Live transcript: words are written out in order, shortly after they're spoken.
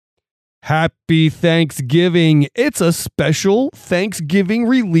Happy Thanksgiving. It's a special Thanksgiving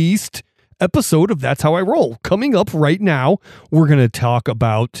released episode of That's How I Roll. Coming up right now, we're going to talk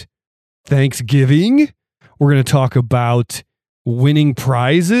about Thanksgiving. We're going to talk about winning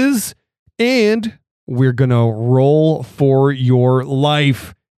prizes, and we're going to roll for your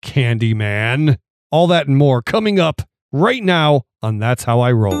life, Candyman. All that and more coming up right now on That's How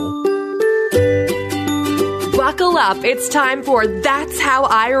I Roll. Buckle up. It's time for That's How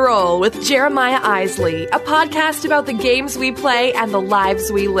I Roll with Jeremiah Isley, a podcast about the games we play and the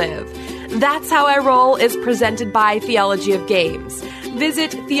lives we live. That's How I Roll is presented by Theology of Games.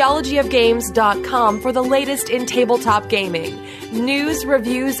 Visit theologyofgames.com for the latest in tabletop gaming, news,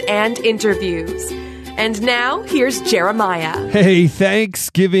 reviews, and interviews. And now, here's Jeremiah. Hey,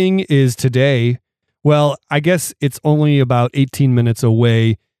 Thanksgiving is today. Well, I guess it's only about 18 minutes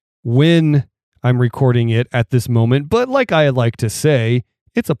away when I'm recording it at this moment, but like I like to say,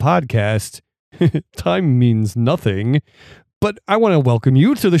 it's a podcast. Time means nothing. But I want to welcome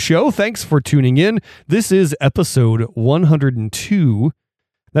you to the show. Thanks for tuning in. This is episode 102.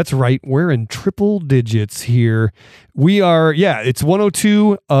 That's right, we're in triple digits here. We are, it's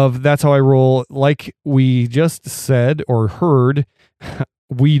 102 of That's How I Roll. Like we just said or heard,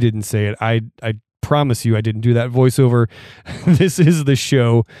 we didn't say it. I promise you I didn't do that voiceover. This is the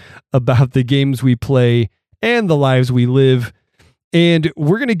show about the games we play and the lives we live. And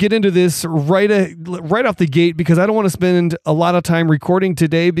we're going to get into this right off the gate because I don't want to spend a lot of time recording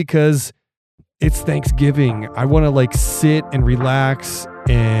today because it's Thanksgiving. I want to sit and relax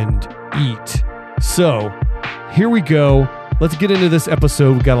and eat. So here we go. Let's get into this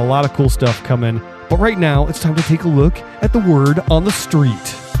episode. We've got a lot of cool stuff coming. But right now, it's time to take a look at the word on the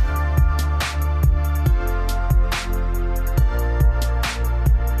street.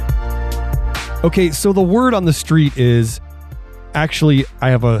 Okay, so the word on the street is, actually,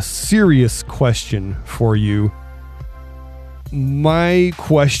 I have a serious question for you. My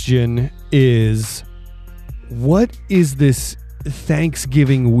question is, what is this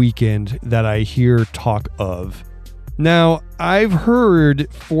Thanksgiving weekend that I hear talk of? Now, I've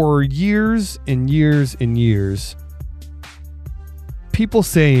heard for years and years and years, people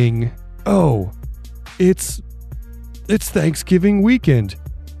saying, oh, it's Thanksgiving weekend.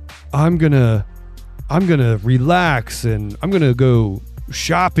 I'm gonna relax and I'm gonna go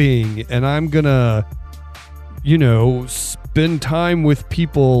shopping and I'm gonna, spend time with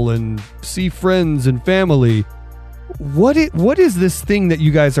people and see friends and family. What is this thing that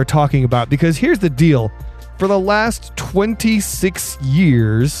you guys are talking about? Because here's the deal. For the last 26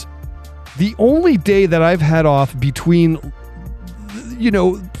 years, the only day that I've had off between,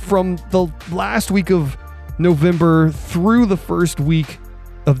 from the last week of November through the first week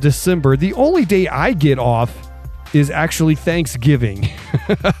of December, the only day I get off is actually Thanksgiving.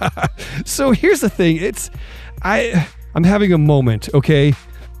 So here's the thing. I'm having a moment, okay?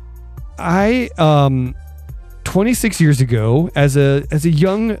 26 years ago, as a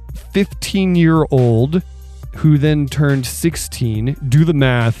young 15-year-old who then turned 16, do the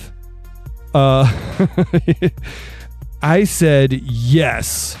math, I said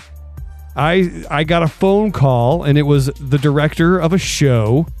yes. I got a phone call, and it was the director of a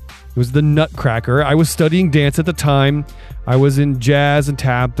show. It was the Nutcracker. I was studying dance at the time. I was in jazz and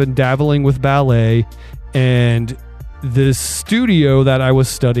tap and dabbling with ballet. And the studio that I was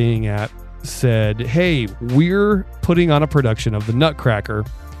studying at said, hey, we're putting on a production of the Nutcracker,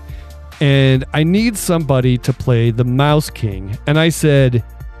 and I need somebody to play the Mouse King. And I said,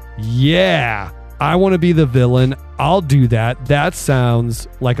 yeah, I want to be the villain. I'll do that. That sounds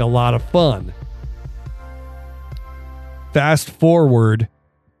like a lot of fun. Fast forward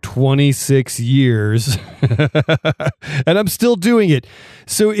 26 years and I'm still doing it.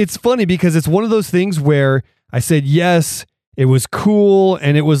 So it's funny because it's one of those things where I said yes, it was cool,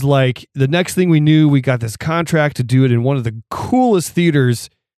 and it was like the next thing we knew, we got this contract to do it in one of the coolest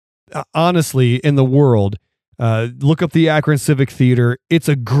theaters, honestly, in the world. Look up the Akron Civic Theater. It's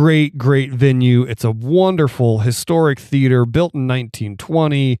a great, great venue. It's a wonderful historic theater built in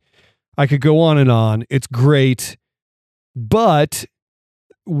 1920. I could go on and on. It's great. But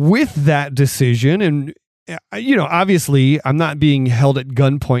with that decision, and obviously I'm not being held at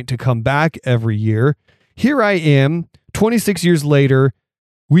gunpoint to come back every year. Here I am, 26 years later.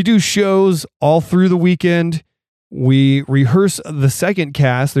 We do shows all through the weekend. We rehearse the second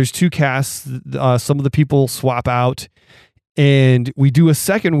cast. There's two casts. Some of the people swap out, and we do a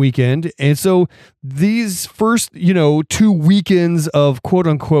second weekend. And so these first, 2 weekends of quote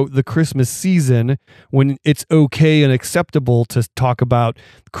unquote the Christmas season, when it's okay and acceptable to talk about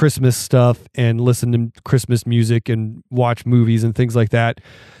Christmas stuff and listen to Christmas music and watch movies and things like that,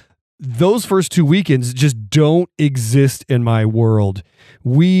 those first 2 weekends just don't exist in my world.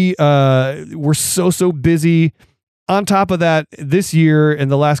 We're so busy. On top of that, this year and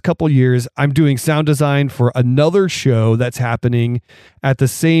the last couple years, I'm doing sound design for another show that's happening at the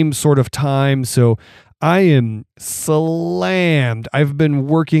same sort of time. So I am slammed. I've been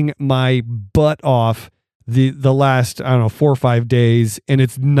working my butt off the last, 4 or 5 days, and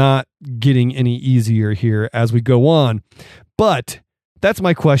it's not getting any easier here as we go on. But that's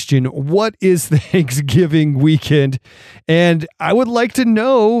my question. What is Thanksgiving weekend? And I would like to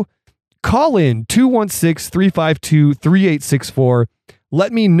know. Call in 216-352-3864.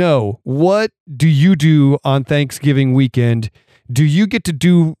 Let me know, what do you do on Thanksgiving weekend? Do you get to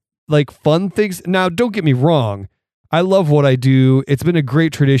do like fun things? Now, don't get me wrong. I love what I do. It's been a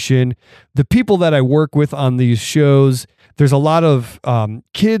great tradition. The people that I work with on these shows, there's a lot of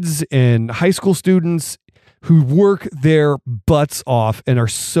kids and high school students who work their butts off and are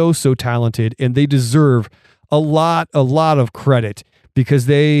so talented, and they deserve a lot of credit, because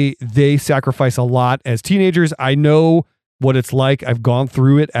they sacrifice a lot as teenagers. I know what it's like. I've gone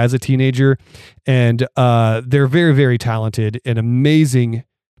through it as a teenager, and they're very, very talented and amazing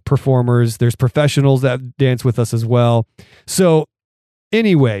performers. There's professionals that dance with us as well. So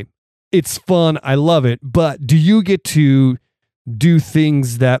anyway, it's fun. I love it. But do you get to do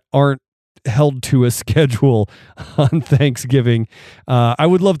things that aren't held to a schedule on Thanksgiving? I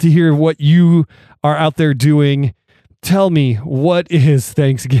would love to hear what you are out there doing. Tell me, what is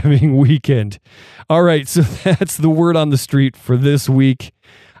Thanksgiving weekend? All right, so that's the word on the street for this week.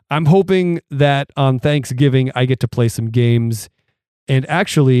 I'm hoping that on Thanksgiving I get to play some games. And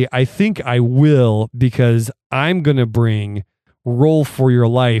actually, I think I will, because I'm going to bring Roll for Your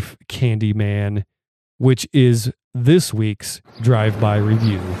Life Candyman, which is this week's Drive-By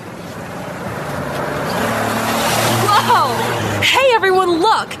Review. Whoa! Hey everyone,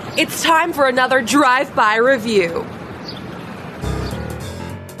 look! It's time for another Drive-By Review.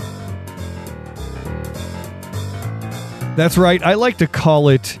 That's right. I like to call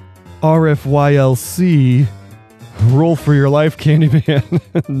it RFYLC, Roll for Your Life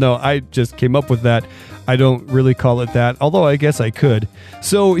Candyman. No, I just came up with that. I don't really call it that, although I guess I could.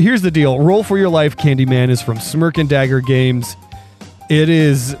 So here's the deal. Roll for Your Life Candyman is from Smirk and Dagger Games. It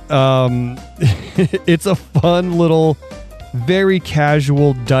is, it's a fun little, very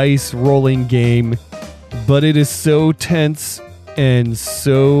casual dice rolling game, but it is so tense and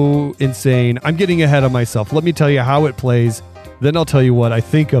so insane. I'm getting ahead of myself. Let me tell you how it plays, then I'll tell you what I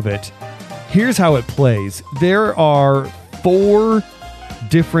think of it. Here's how it plays. There are 4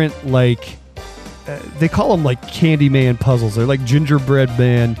 different, they call them like Candyman puzzles. They're like gingerbread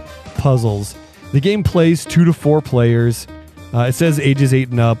man puzzles. The game plays 2 to 4 players. It says ages 8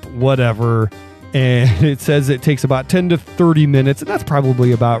 and up, whatever. And it says it takes about 10 to 30 minutes, and that's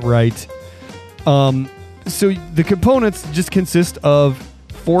probably about right. So the components just consist of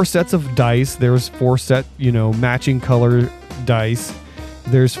 4 sets of dice. There's 4 set, matching color dice.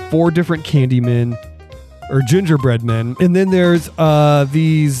 There's 4 different Candymen or gingerbread men. And then there's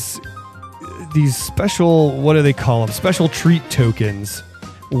these special, what do they call them? Special treat tokens,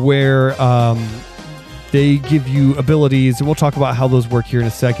 where they give you abilities, and we'll talk about how those work here in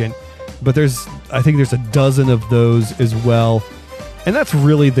a second. But I think there's a dozen of those as well. And that's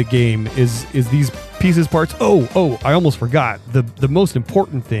really the game, is these pieces, parts. Oh, I almost forgot. The most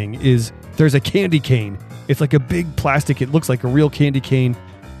important thing is there's a candy cane. It's like a big plastic, it looks like a real candy cane.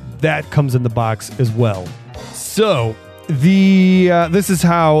 That comes in the box as well. So this is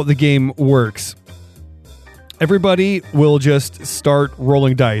how the game works. Everybody will just start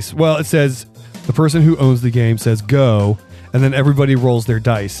rolling dice. Well, it says the person who owns the game says go, and then everybody rolls their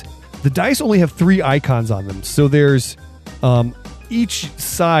dice. The dice only have 3 icons on them. So there's each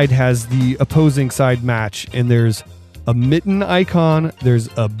side has the opposing side match, and there's a mitten icon, there's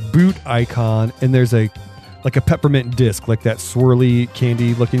a boot icon, and there's a peppermint disc, like that swirly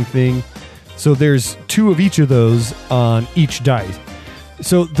candy looking thing. So there's 2 of each of those on each dice.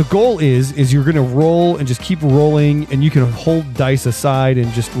 So the goal is you're going to roll and just keep rolling, and you can hold dice aside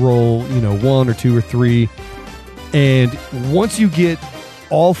and just roll, 1 or 2 or 3. And once you get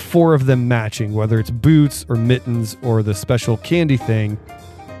all 4 of them matching, whether it's boots or mittens or the special candy thing,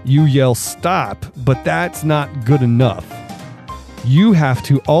 you yell stop, but that's not good enough. You have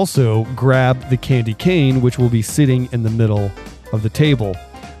to also grab the candy cane, which will be sitting in the middle of the table.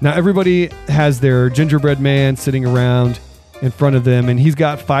 Now everybody has their gingerbread man sitting around in front of them, and he's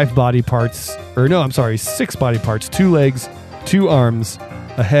got 6 body parts, 2 legs, 2 arms,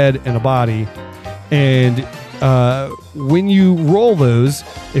 a head, and a body. And when you roll those,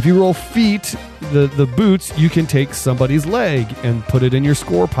 if you roll feet, the boots, you can take somebody's leg and put it in your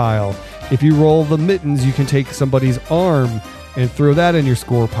score pile. If you roll the mittens, you can take somebody's arm and throw that in your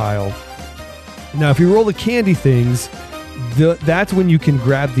score pile. Now, if you roll the candy things, that's when you can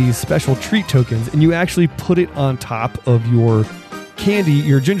grab these special treat tokens and you actually put it on top of your candy,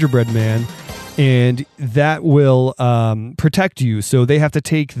 your gingerbread man, and that will protect you. So they have to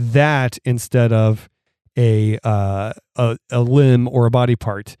take that instead of a limb or a body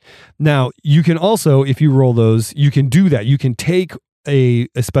part. Now, you can also, if you roll those, you can do that. You can take a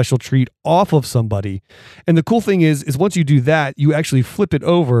special treat off of somebody. And the cool thing is once you do that, you actually flip it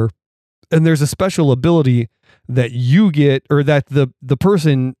over and there's a special ability that you get, or that the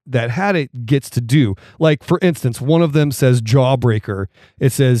person that had it gets to do. Like, for instance, one of them says Jawbreaker.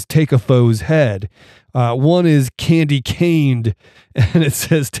 It says take a foe's head. One is Candy Caned, and it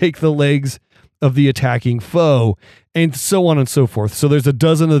says take the legs of the attacking foe, and so on and so forth. So there's a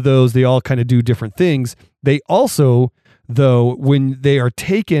dozen of those. They all kind of do different things. They also, though, when they are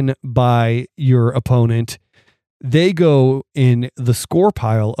taken by your opponent, they go in the score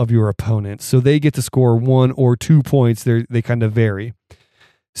pile of your opponent. So they get to score 1 or 2 points. They kind of vary.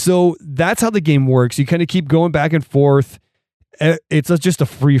 So that's how the game works. You kind of keep going back and forth. It's just a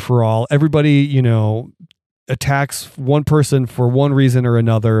free for all. Everybody, attacks one person for one reason or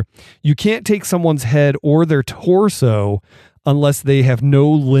another. You can't take someone's head or their torso unless they have no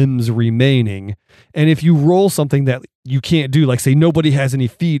limbs remaining. And if you roll something that you can't do, like say nobody has any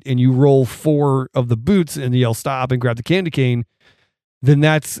feet and you roll 4 of the boots and yell stop and grab the candy cane, then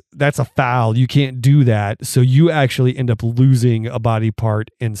that's a foul. You can't do that. So you actually end up losing a body part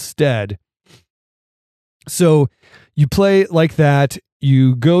instead. So you play like that.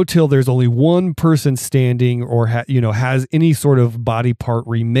 You go till there's only one person standing or has any sort of body part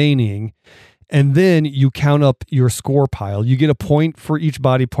remaining. And then you count up your score pile. You get a point for each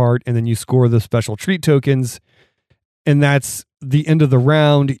body part, and then you score the special treat tokens. And that's the end of the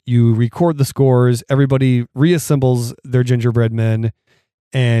round. You record the scores. Everybody reassembles their gingerbread men,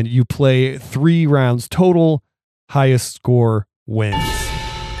 and you play 3 rounds total. Highest score wins.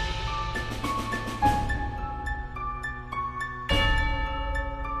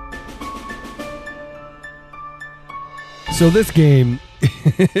 So this game,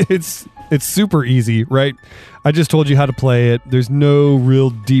 it's super easy, right? I just told you how to play it. There's no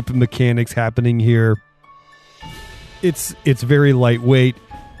real deep mechanics happening here. It's very lightweight,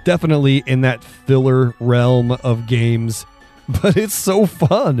 definitely in that filler realm of games, but it's so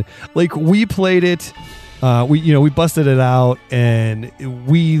fun. Like, we played it, we busted it out and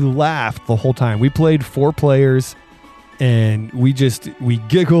we laughed the whole time. We played 4 players and we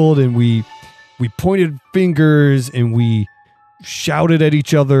giggled and we pointed fingers and we shouted at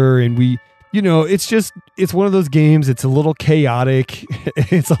each other, and it's one of those games. It's a little chaotic.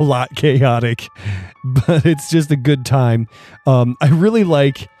 It's a lot chaotic, but it's just a good time. I really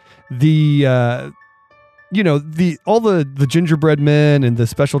like all the gingerbread men and the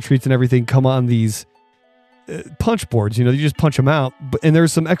special treats and everything come on these punch boards. You just punch them out, and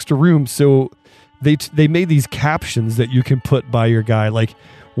there's some extra room. So they made these captions that you can put by your guy. Like,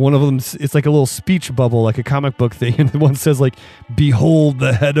 one of them, it's like a little speech bubble, like a comic book thing. And one says, like, behold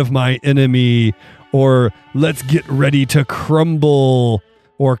the head of my enemy, or let's get ready to crumble,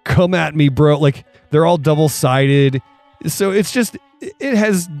 or come at me, bro. Like, they're all double-sided. So it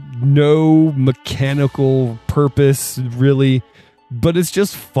has no mechanical purpose, really, but it's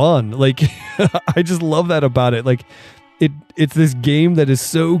just fun. Like, I just love that about it. Like, it's this game that is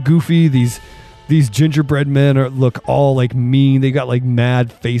so goofy. These gingerbread men look all like mean. They got like mad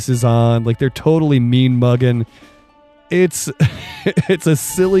faces on. Like, they're totally mean mugging. It's a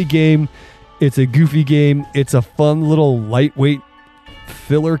silly game. It's a goofy game. It's a fun little lightweight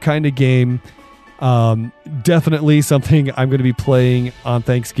filler kind of game. Definitely something I'm going to be playing on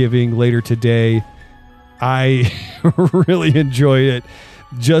Thanksgiving later today. I really enjoy it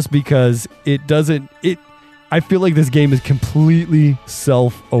just because I feel like this game is completely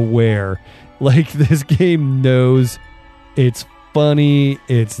self-aware. Like, this game knows it's funny,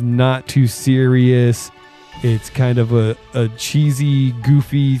 it's not too serious, it's kind of a cheesy,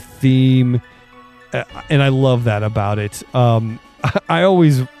 goofy theme, and I love that about it. I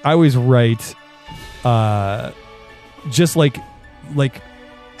always write just like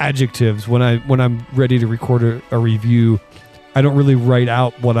adjectives when I'm ready to record a review. I don't really write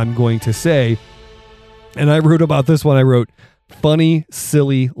out what I'm going to say, and I wrote about this one. I wrote, funny,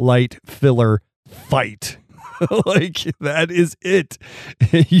 silly, light, filler, fight. Like, that is it.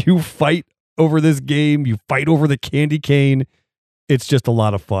 You fight over this game. You fight over the candy cane. it's just a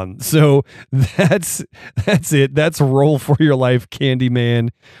lot of fun. So that's it. That's Roll for Your Life Candyman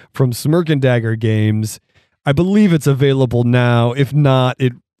from Smirk and Dagger Games. I believe it's available now. If not,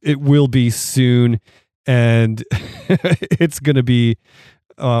 it will be soon. And it's going to be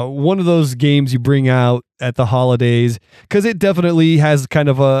one of those games you bring out at the holidays, because it definitely has kind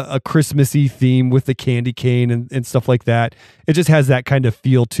of a Christmassy theme with the candy cane and stuff like that. It just has that kind of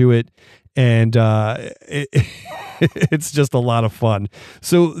feel to it. And it's just a lot of fun.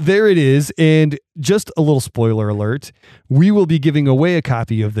 So there it is. And just a little spoiler alert, we will be giving away a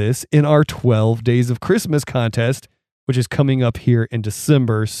copy of this in our 12 Days of Christmas contest, which is coming up here in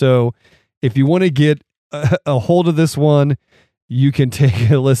December. So if you want to get a hold of this one, you can take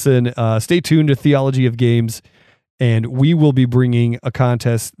a listen. Stay tuned to Theology of Games, and we will be bringing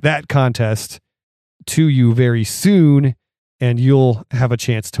that contest to you very soon, and you'll have a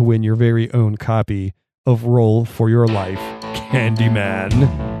chance to win your very own copy of Roll for Your Life Candyman.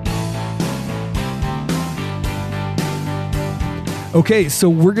 Okay, so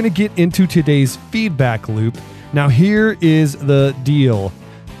we're going to get into today's feedback loop. Now, here is the deal.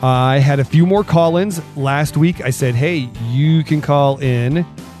 I had a few more call-ins. Last week, I said, hey, you can call in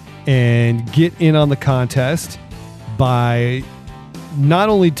and get in on the contest by not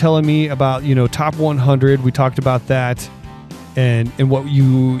only telling me about, top 100. We talked about that and what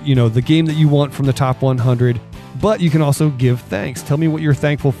the game that you want from the top 100, but you can also give thanks. Tell me what you're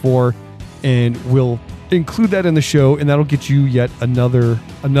thankful for, and we'll include that in the show, and that'll get you yet another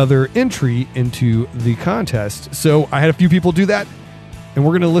entry into the contest. So I had a few people do that, and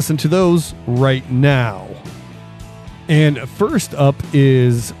we're going to listen to those right now. And first up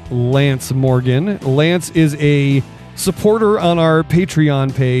is Lance Morgan. Lance is a supporter on our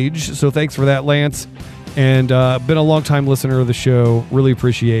Patreon page, so thanks for that, Lance. And been a long-time listener of the show. Really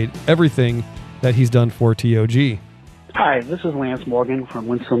appreciate everything that he's done for TOG. Hi, this is Lance Morgan from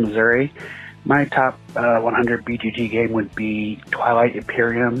Winslow, Missouri. My top 100 BGG game would be Twilight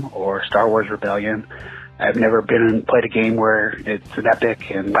Imperium or Star Wars Rebellion. I've never played a game where it's an epic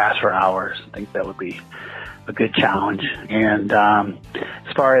and lasts for hours. I think that would be a good challenge. And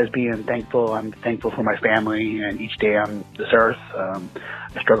as far as being thankful, I'm thankful for my family and each day on this earth.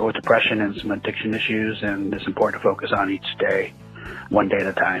 I struggle with depression and some addiction issues, and it's important to focus on each day, one day at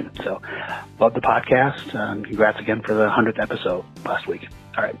a time. So love the podcast. Congrats again for the 100th episode last week.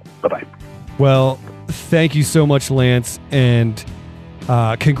 All right, bye-bye. Well, thank you so much, Lance, and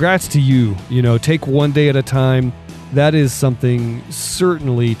congrats to you. Take one day at a time. That is something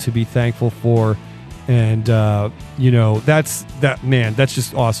certainly to be thankful for. And, that's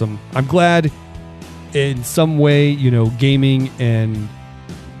just awesome. I'm glad in some way, gaming and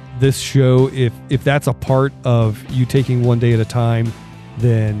this show, if that's a part of you taking one day at a time,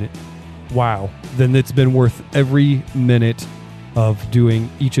 then wow, then it's been worth every minute of doing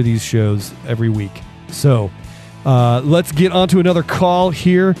each of these shows every week. So let's get on to another call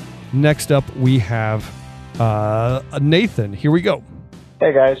here. Next up, we have Nathan. Here we go.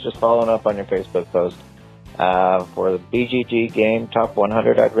 Hey guys, just following up on your Facebook post. For the BGG game top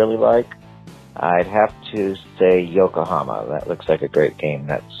 100 I'd really like, I'd have to say Yokohama. That looks like a great game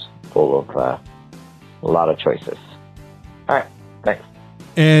that's full of a lot of choices. All right, thanks.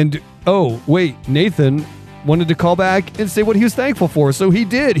 And, oh, wait, Nathan wanted to call back and say what he was thankful for, so he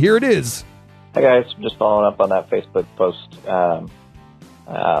did. Here it is. Hey guys, just following up on that Facebook post.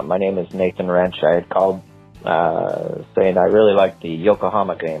 My name is Nathan Wrench. I had called saying I really like the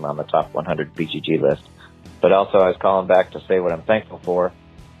Yokohama game on the top 100 BGG list. But also I was calling back to say what I'm thankful for.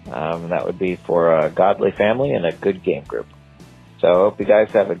 That would be for a godly family and a good game group. So I hope you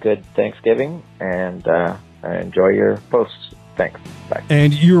guys have a good Thanksgiving and enjoy your posts. Thanks. Bye.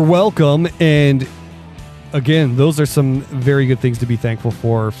 And you're welcome. And again, those are some very good things to be thankful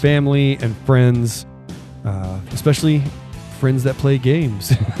for. Family and friends, especially friends that play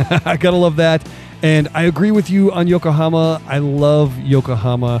games. I gotta love that. And I agree with you on Yokohama. I love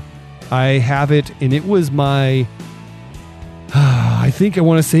Yokohama. I have it, and it was my, I think I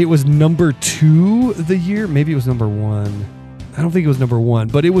want to say it was number 2 the year. Maybe it was number 1. I don't think it was number 1,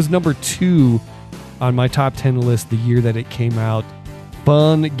 but it was number 2 on my top 10 list the year that it came out.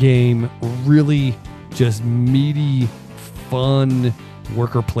 Fun game, really just meaty, fun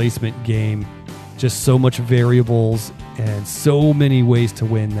worker placement game. Just so much variables and so many ways to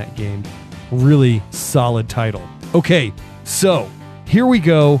win that game. Really solid title. Okay, so here we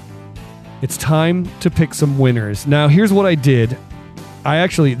go. It's time to pick some winners. Now, here's what I did.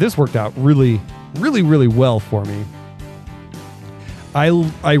 This worked out really, really, really well for me.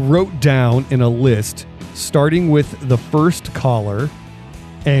 I wrote down in a list, starting with the first caller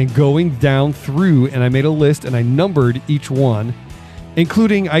and going down through, and I made a list and I numbered each one.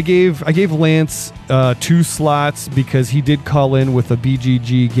 including I gave Lance 2 slots because he did call in with a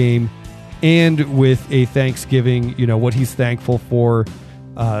BGG game and with a Thanksgiving, what he's thankful for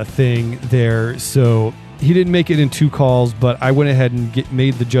thing there. So he didn't make it in 2 calls, but I went ahead and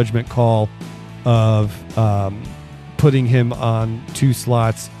made the judgment call of putting him on 2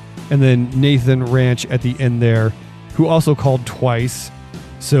 slots. And then Nathan Ranch at the end there, who also called twice.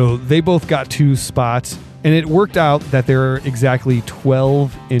 So they both got 2 spots. And it worked out that there are exactly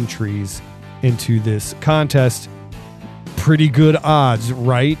 12 entries into this contest. Pretty good odds,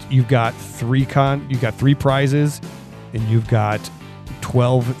 right? You've got 3 prizes, and you've got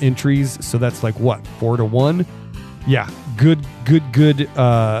 12 entries. So that's like what, 4-1? Yeah, good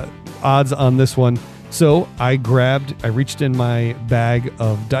odds on this one. So I reached in my bag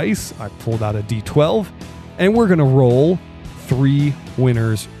of dice. I pulled out a D12, and we're gonna roll 3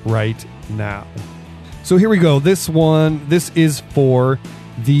 winners right now. So here we go. This is for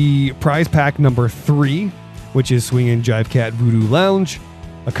the prize pack number 3, which is Swingin' Jive Cat Voodoo Lounge,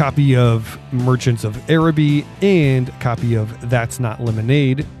 a copy of Merchants of Araby, and a copy of That's Not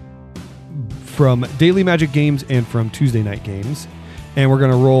Lemonade from Daily Magic Games and from Tuesday Night Games. And we're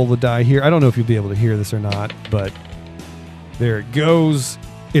going to roll the die here. I don't know if you'll be able to hear this or not, but there it goes.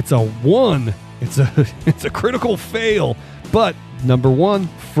 It's a 1. It's a critical fail. But number 1,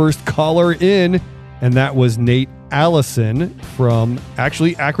 first caller in, and that was Nate Allison from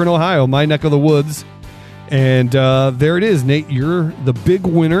actually Akron, Ohio, my neck of the woods. And there it is, Nate. You're the big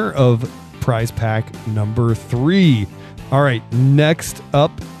winner of prize pack number 3. All right, next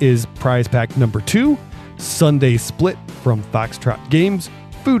up is prize pack number 2, Sunday Split from Foxtrot Games,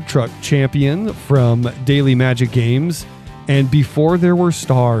 Food Truck Champion from Daily Magic Games, and Before There Were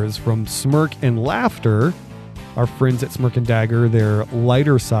Stars from Smirk and Laughter, our friends at Smirk and Dagger, their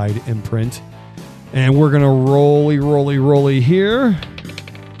lighter side imprint. And we're going to rolly here.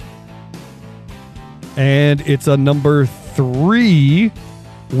 And it's a number 3,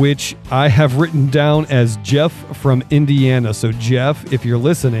 which I have written down as Jeff from Indiana. So Jeff, if you're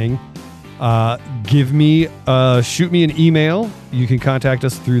listening, shoot me an email. You can contact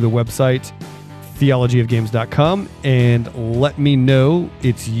us through the website, theologyofgames.com, and let me know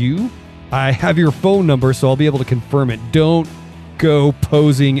it's you. I have your phone number, so I'll be able to confirm it. Don't go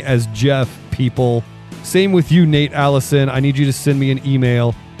posing as Jeff, people. Same with you, Nate Allison. I need you to send me an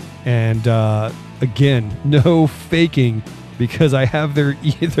email. And again, no faking, because I have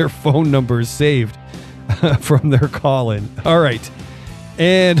their phone numbers saved from their call-in. All right.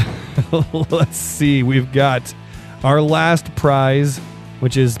 And let's see. We've got our last prize,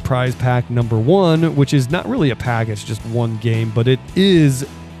 which is prize pack number 1, which is not really a pack. It's just 1 game, but it is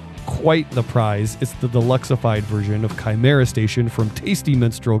quite the prize. It's the deluxeified version of Chimera Station from Tasty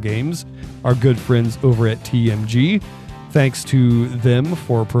Minstrel Games, our good friends over at TMG. Thanks to them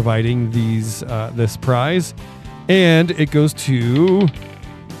for providing this prize. And it goes to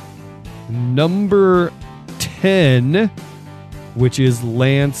number 10, which is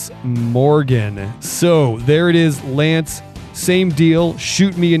Lance Morgan. So there it is, Lance. Same deal.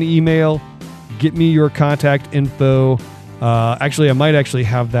 Shoot me an email. Get me your contact info. Actually, I might actually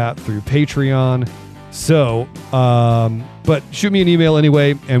have that through Patreon. So, but shoot me an email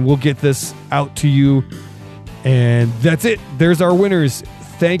anyway, and we'll get this out to you. And that's it. There's our winners.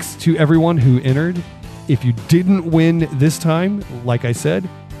 Thanks to everyone who entered. If you didn't win this time, like I said,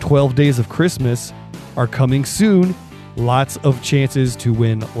 12 Days of Christmas are coming soon. Lots of chances to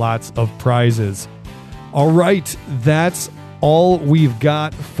win lots of prizes. All right, that's all we've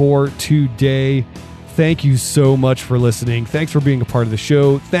got for today. Thank you so much for listening. Thanks for being a part of the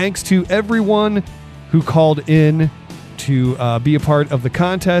show. Thanks to everyone who called in to be a part of the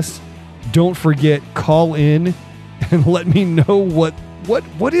contest. Don't forget, call in and let me know what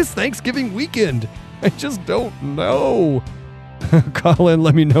is Thanksgiving weekend. I just don't know. Call in,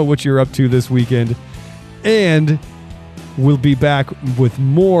 let me know what you're up to this weekend. And we'll be back with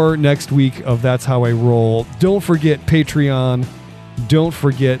more next week of That's How I Roll. Don't forget Patreon. Don't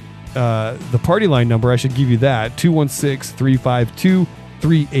forget the party line number. I should give you that.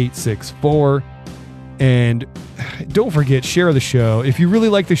 216-352-3864. And don't forget, share the show. If you really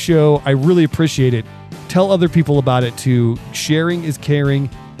like the show, I really appreciate it. Tell other people about it too. Sharing is caring.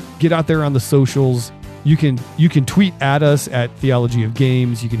 Get out there on the socials. You can tweet at us at Theology of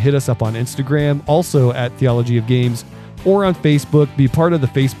Games. You can hit us up on Instagram, also at Theology of Games, or on Facebook. Be part of the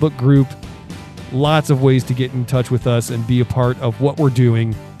Facebook group. Lots of ways to get in touch with us and be a part of what we're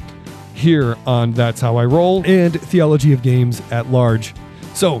doing here on That's How I Roll and Theology of Games at large.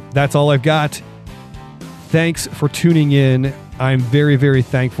 So that's all I've got. Thanks for tuning in. I'm very, very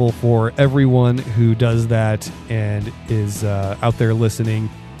thankful for everyone who does that and is out there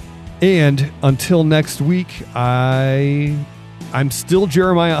listening. And until next week, I'm still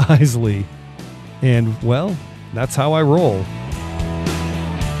Jeremiah Isley. And, well, that's how I roll.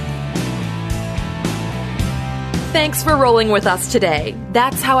 Thanks for rolling with us today.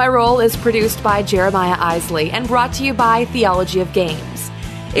 That's How I Roll is produced by Jeremiah Isley and brought to you by Theology of Games.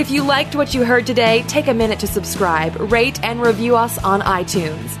 If you liked what you heard today, take a minute to subscribe, rate, and review us on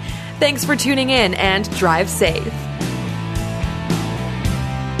iTunes. Thanks for tuning in and drive safe.